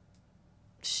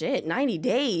 shit, 90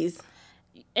 days.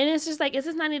 And it's just like, is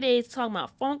this 90 days talking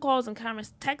about phone calls and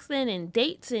texting and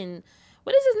dates, and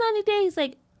what is this 90 days?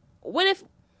 Like, what if,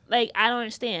 like, I don't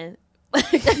understand.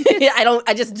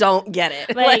 I just don't get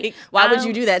it. Like, why would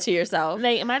you do that to yourself?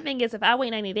 Like, my thing is, if I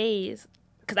wait 90 days,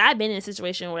 because I've been in a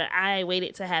situation where I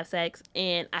waited to have sex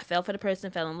and I fell for the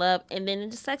person, fell in love, and then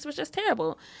the sex was just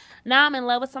terrible. Now I'm in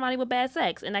love with somebody with bad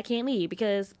sex and I can't leave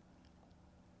because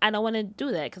I don't want to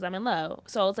do that because I'm in love.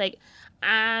 So it's like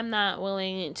I'm not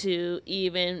willing to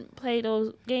even play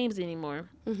those games anymore.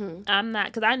 Mm-hmm. I'm not,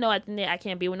 because I know at the end I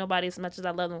can't be with nobody as much as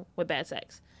I love them with bad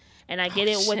sex. And I get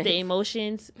it with the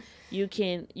emotions. You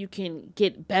can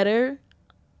get better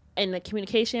in the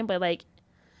communication, but like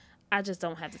I just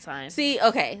don't have the time. See,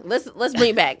 okay, let's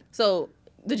bring it back. So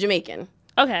the Jamaican.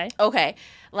 Okay,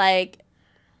 like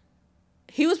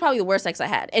he was probably the worst sex I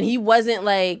had, and he wasn't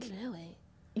like Really.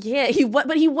 Yeah,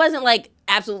 but he wasn't like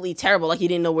absolutely terrible. Like he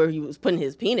didn't know where he was putting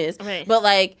his penis. Right. But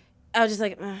like I was just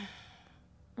like,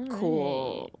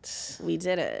 cool, we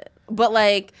did it. But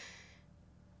like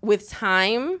with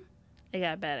time, it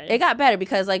got better. It got better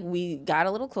because like we got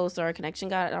a little closer. Our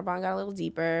bond got a little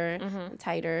deeper, and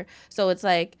tighter. So it's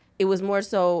like it was more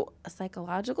so a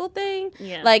psychological thing.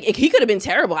 Yeah. Like he could have been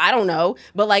terrible. I don't know.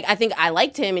 But like I think I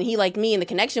liked him and he liked me and the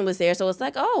connection was there. So it's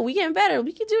like, oh, we getting better.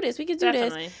 We can do this. We can do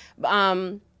Definitely.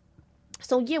 this.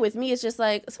 So yeah, with me it's just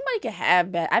like somebody can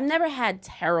have bad. I've never had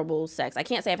terrible sex. I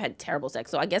can't say I've had terrible sex.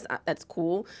 So I guess that's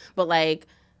cool. But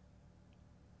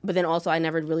then also I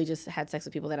never really just had sex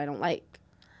with people that I don't like.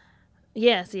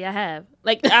 Yeah, see, I have.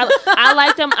 Like, I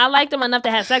liked them. I liked them enough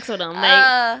to have sex with them. Like,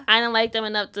 I didn't like them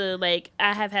enough to like.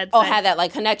 I have had. Oh, had that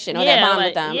like connection or that bond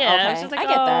with them. Yeah, okay, it's just like, I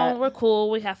get that. We're cool.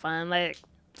 We have fun. Like,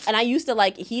 and I used to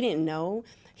like. He didn't know.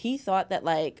 He thought that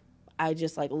like I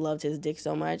just like loved his dick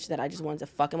so much that I just wanted to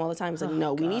fuck him all the time. He's like,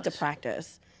 no, we need to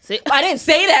practice. See? I didn't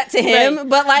say that to him, right.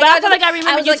 but like I feel like I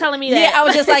remember you telling me that. Yeah, I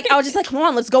was just like, come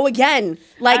on, let's go again.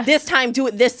 Like this time, do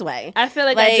it this way. I feel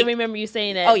like I do remember you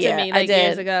saying that to me like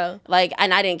years ago. Like,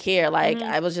 and I didn't care. Like,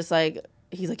 I was just like,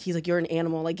 he's like, you're an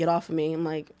animal. Like, get off of me. I'm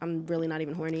like, I'm really not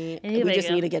even horny. We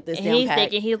just need to get this down. He's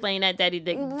thinking he's laying that daddy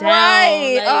dick down.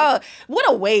 Right. Like, oh, what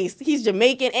a waste. He's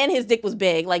Jamaican and his dick was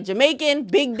big. Like Jamaican,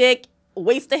 big dick,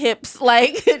 waist of hips.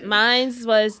 Like mine's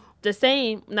was the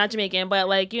same, not Jamaican, but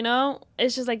like, you know,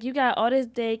 it's just like you got all this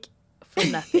dick for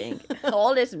nothing.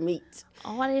 All this meat.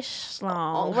 All this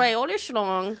schlong. Right, all this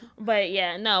schlong. But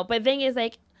yeah, no. But the thing is,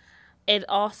 like, it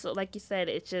also, like you said,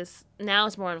 it's just, now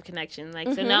it's more of a connection.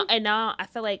 Like, so now I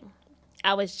feel like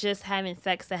I was just having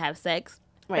sex to have sex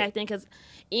back then. Because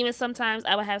even sometimes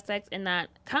I would have sex and not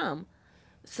come.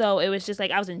 So it was just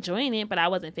like I was enjoying it, but I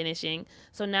wasn't finishing.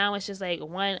 So now it's just like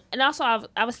one. And also,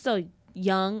 I was still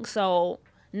young. So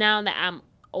now that I'm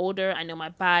older, I know my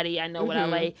body, I know what I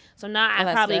like. So now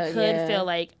I probably could feel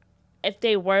like if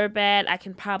they were bad, I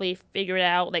can probably figure it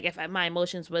out. Like if my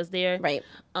emotions was there, right?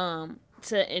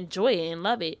 To enjoy it and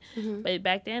love it. But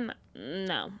back then,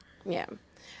 no. Yeah,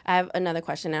 I have another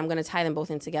question. And I'm going to tie them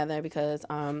both in together because,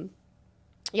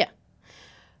 yeah.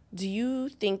 Do you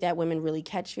think that women really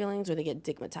catch feelings or they get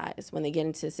stigmatized when they get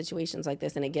into situations like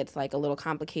this and it gets like a little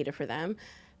complicated for them?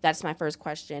 That's my first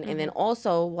question. And then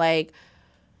also like,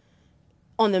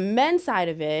 on the men's side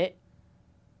of it,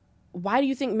 why do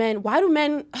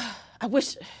men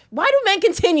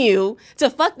continue to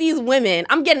fuck these women?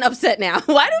 I'm getting upset now.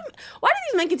 Why do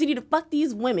these men continue to fuck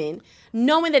these women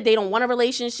knowing that they don't want a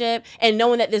relationship and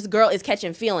knowing that this girl is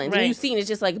catching feelings? Right. And you see, and it's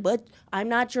just like, but I'm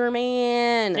not your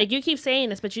man. Like, you keep saying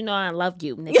this, but you know I love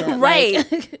you, nigga. Right.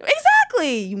 Like,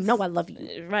 exactly. You know I love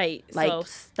you. Right. Like, so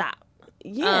stop.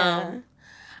 Yeah.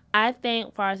 I think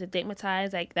as far as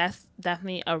stigmatized, like that's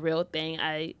definitely a real thing.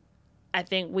 I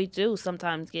think we do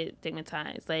sometimes get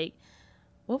stigmatized. Like,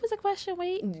 what was the question?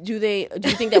 Wait. Do you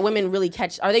think that women really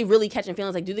are they really catching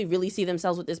feelings? Like, do they really see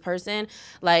themselves with this person?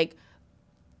 Like,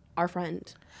 our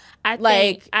friend. In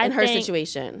her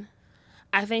situation.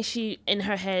 I think she, in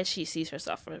her head, she sees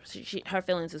herself. Her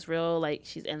feelings is real. Like,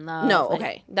 she's in love. No, like,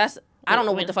 okay. I don't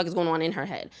know what the fuck is going on in her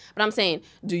head. But I'm saying,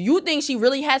 do you think she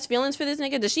really has feelings for this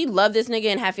nigga? Does she love this nigga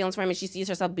and have feelings for him and she sees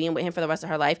herself being with him for the rest of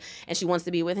her life and she wants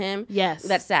to be with him? Yes.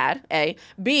 That's sad, A.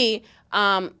 B,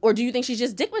 or do you think she's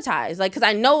just stigmatized? Like, because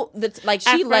I know that, like,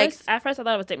 she likes... At first, I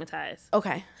thought it was stigmatized.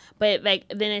 Okay. But, like,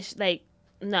 then it's, like,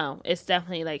 no. It's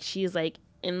definitely, like, she's, like,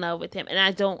 in love with him. And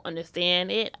I don't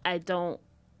understand it. I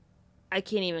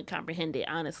can't even comprehend it,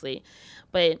 honestly.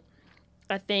 But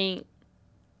I think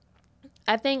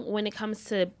when it comes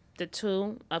to the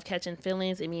two of catching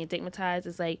feelings and being stigmatized,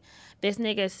 it's like, this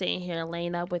nigga is sitting here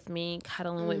laying up with me,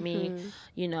 cuddling with me.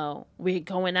 You know, we're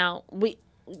going out.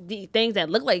 The things that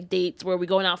look like dates where we're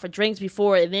going out for drinks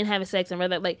before and then having sex and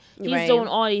rather, like, he's doing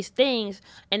all these things,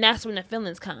 and that's when the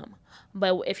feelings come.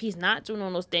 But if he's not doing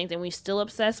all those things and we're still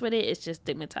obsessed with it, it's just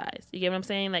stigmatized. You get what I'm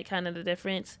saying? Like, kind of the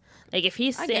difference. Like, if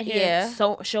he's sitting here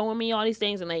showing me all these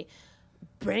things and, like,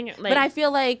 like... But I feel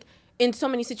like in so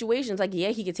many situations, like, yeah,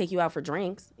 he could take you out for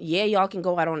drinks. Yeah, y'all can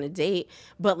go out on a date.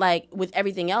 But, like, with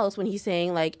everything else, when he's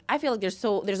saying, like, I feel like there's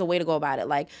a way to go about it.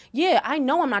 Like, yeah, I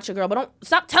know I'm not your girl, but don't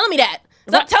stop telling me that.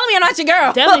 Stop telling me I'm not your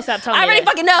girl. Definitely stop telling me I already that.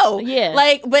 fucking know. Yeah.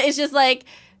 Like, but it's just like,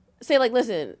 say like,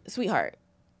 listen, sweetheart,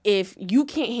 if you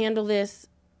can't handle this,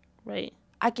 Right.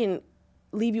 I can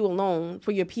leave you alone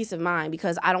for your peace of mind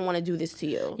because I don't want to do this to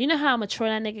you. You know how mature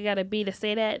that nigga gotta be to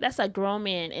say that? That's a grown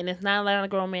man, and it's not a lot of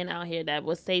grown men out here that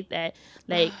will say that.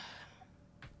 Like,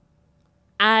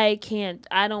 I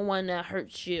don't want to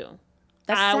hurt you.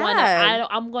 That's sad.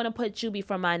 I'm gonna put you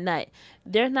before my nut.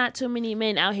 There's not too many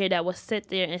men out here that will sit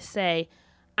there and say,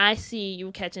 I see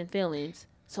you catching feelings,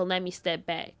 so let me step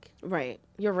back. Right.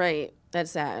 You're right.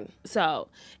 That's sad. So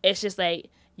it's just like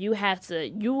you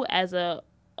as a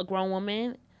grown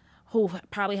woman who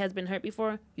probably has been hurt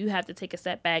before, you have to take a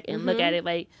step back and look at it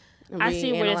like, I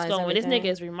see where it's going. Everything. This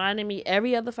nigga is reminding me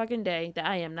every other fucking day that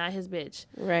I am not his bitch.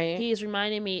 Right. He is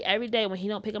reminding me every day when he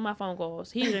don't pick up my phone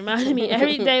calls. He's reminding me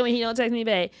every day when he don't text me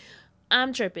back.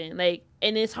 I'm tripping. Like,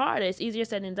 and it's hard. It's easier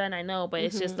said than done, I know, but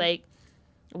it's just like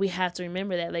we have to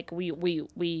remember that. Like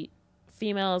we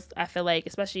females, I feel like,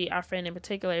 especially our friend in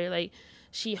particular, like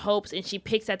she hopes and she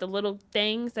picks at the little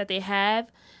things that they have.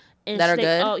 And that are like,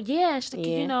 good. Oh yeah, she's like,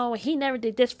 you know, he never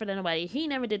did this for nobody. He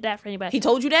never did that for anybody. He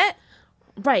told you that,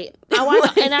 right?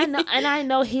 I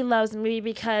know he loves me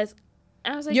because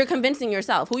I was like, you're convincing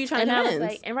yourself. Who are you trying to convince? I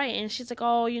was like, and she's like,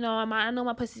 oh, you know, I know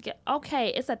my pussy's good. Okay,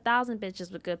 it's 1,000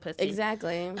 bitches with good pussy.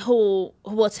 Exactly. Who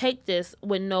will take this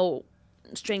with no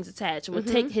strings attached? Will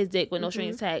take his dick with no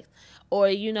strings attached, or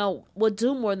you know, will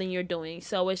do more than you're doing.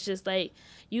 So it's just like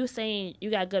you saying you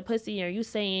got good pussy, or you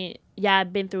saying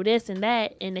I've been through this and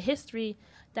that in the history.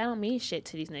 That don't mean shit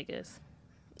to these niggas.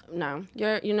 No,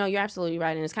 you're absolutely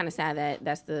right, and it's kind of sad that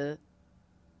that's the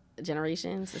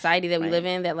generation society that we live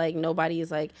in, that like nobody is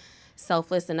like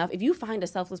selfless enough. If you find a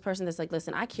selfless person that's like,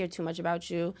 listen, I care too much about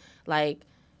you, like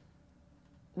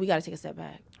we got to take a step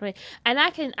back. Right. And I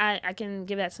can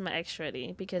give that to my ex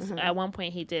shorty because at one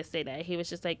point he did say that. He was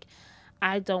just like,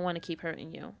 I don't want to keep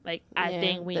hurting you. Like, I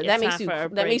think that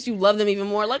makes you love them even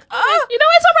more. Like, you know,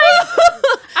 it's all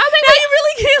right. I think you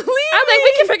really can't leave. I think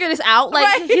we can figure this out.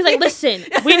 Like, he's like, listen,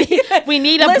 we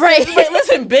need a break.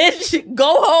 Listen, bitch,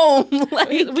 go home. Like,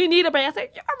 we need a break. I was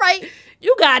like, all right,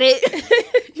 you got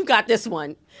it. You got this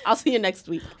one. I'll see you next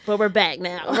week. But we're back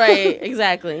now. Right,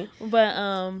 exactly. But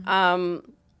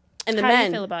and the how men, do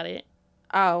you feel about it?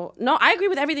 Oh, no, I agree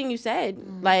with everything you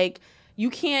said. Like, you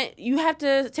have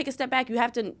to take a step back. You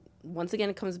have to, once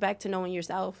again, it comes back to knowing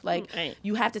yourself. Like,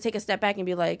 you have to take a step back and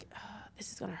be like,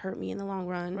 this is going to hurt me in the long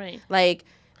run. Right. Like,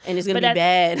 and it's going to be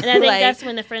bad. And I think that's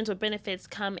when the friends with benefits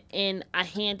come in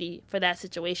handy for that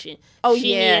situation. Oh,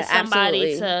 she yeah, needs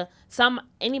somebody absolutely.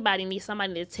 Anybody needs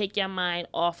somebody to take your mind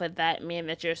off of that man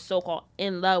that you're so-called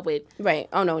in love with. Right.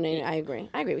 Oh, no, I agree.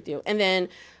 I agree with you. And then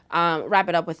wrap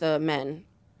it up with the men.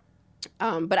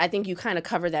 But I think you kind of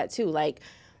cover that too. Like,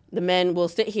 the men will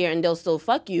sit here and they'll still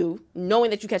fuck you, knowing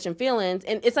that you're catching feelings,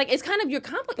 and it's like it's kind of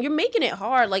you're making it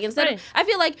hard. Like, instead of, I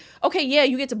feel like, okay, yeah,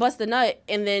 you get to bust the nut,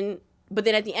 but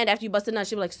then at the end, after you bust the nut,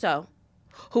 she'll be like, so,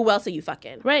 who else are you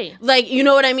fucking? Right. Like, you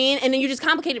know what I mean? And then you just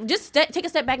complicate it. Just take a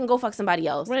step back and go fuck somebody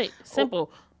else. Right.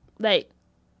 Simple. Like,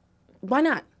 why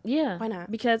not? Yeah. Why not?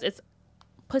 Because it's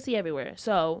pussy everywhere.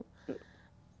 So.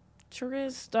 Sure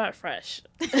is. Start fresh.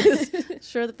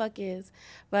 Sure the fuck is.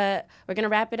 But we're going to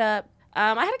wrap it up.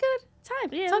 I had a good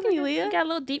time talking to you, Leah. You got a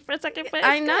little deep for a second, but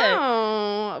I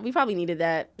know. We probably needed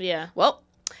that. Yeah. Well,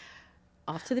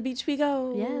 off to the beach we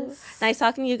go. Yes. Nice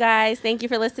talking to you guys. Thank you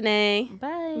for listening.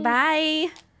 Bye. Bye.